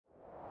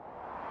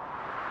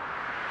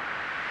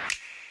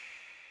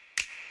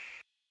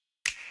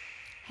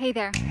Hey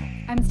there,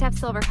 I'm Steph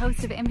Silver,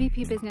 host of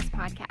MVP Business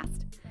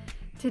Podcast.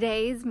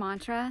 Today's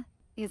mantra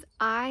is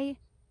I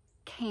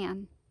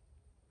can.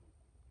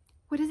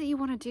 What is it you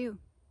want to do?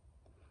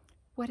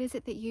 What is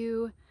it that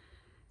you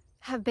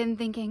have been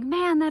thinking,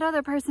 man, that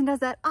other person does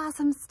that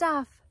awesome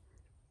stuff,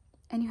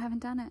 and you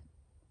haven't done it?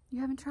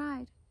 You haven't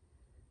tried.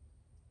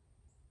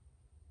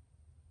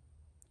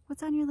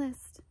 What's on your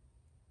list?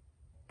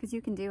 Because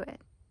you can do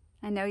it.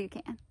 I know you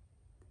can.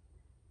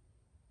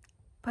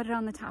 Put it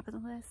on the top of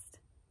the list.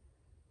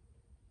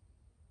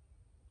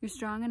 You're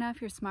strong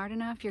enough, you're smart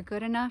enough, you're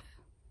good enough.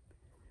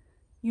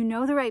 You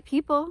know the right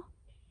people,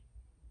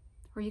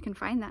 or you can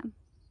find them.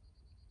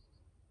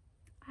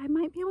 I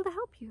might be able to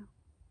help you.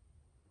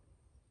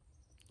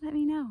 Let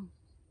me know.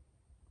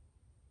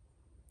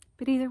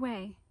 But either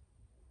way,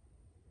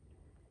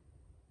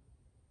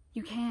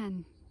 you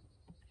can.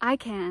 I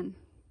can.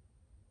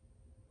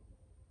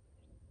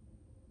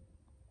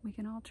 We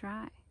can all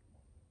try.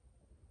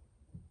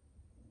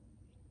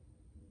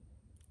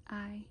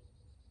 I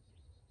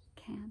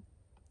can.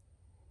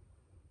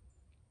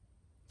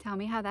 Tell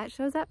me how that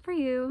shows up for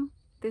you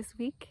this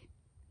week.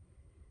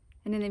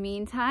 And in the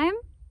meantime,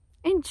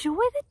 enjoy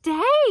the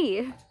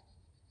day.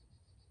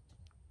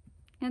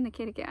 And the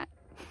kitty cat.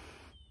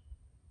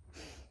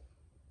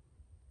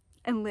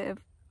 And live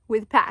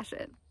with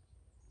passion.